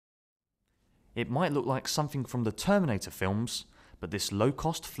It might look like something from the Terminator films, but this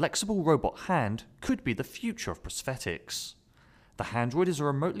low-cost, flexible robot hand could be the future of prosthetics. The Handroid is a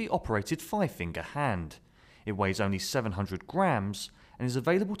remotely operated 5-finger hand. It weighs only 700 grams and is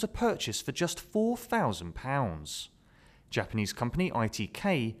available to purchase for just £4,000. Japanese company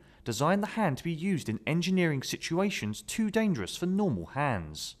ITK designed the hand to be used in engineering situations too dangerous for normal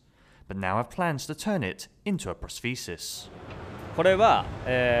hands, but now have plans to turn it into a prosthesis. これは、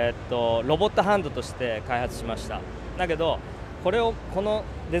ロボットハンドとして開発しました。だけど、この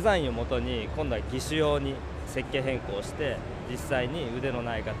デザインをもとに今度は義手用に設計変更して、実際に腕の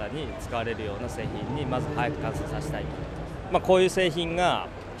ない方に使われるような製品にまず早く完成させたい。こういう製品が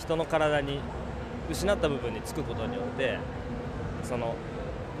人の体に失った部分につくことによって、その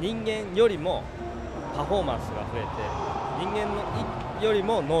人間よりもパフォーマンスが増えて、人間のより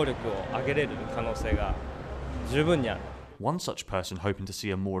も能力を上げれる可能性が十分にある。One such person hoping to see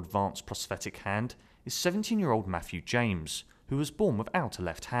a more advanced prosthetic hand is 17-year-old Matthew James, who was born without a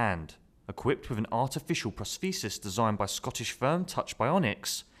left hand. Equipped with an artificial prosthesis designed by Scottish firm Touch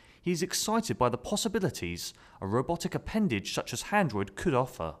Bionics, he is excited by the possibilities a robotic appendage such as Handroid could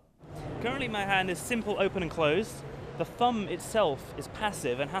offer. Currently my hand is simple open and closed. The thumb itself is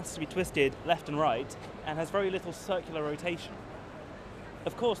passive and has to be twisted left and right and has very little circular rotation.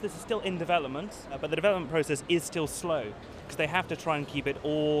 Of course, this is still in development, but the development process is still slow because they have to try and keep it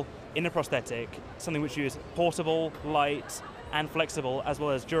all in a prosthetic, something which is portable, light, and flexible, as well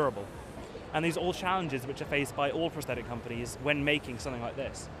as durable. And these are all challenges which are faced by all prosthetic companies when making something like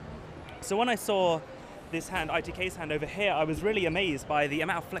this. So when I saw this hand, ITK's hand over here, I was really amazed by the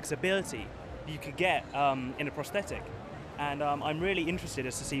amount of flexibility you could get in a prosthetic. And I'm really interested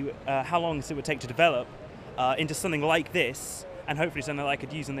as to see how long it would take to develop into something like this, and hopefully something that I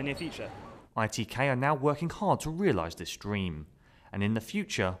could use in the near future. ITK are now working hard to realise this dream, and in the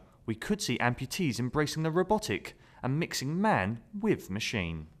future we could see amputees embracing the robotic and mixing man with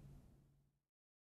machine.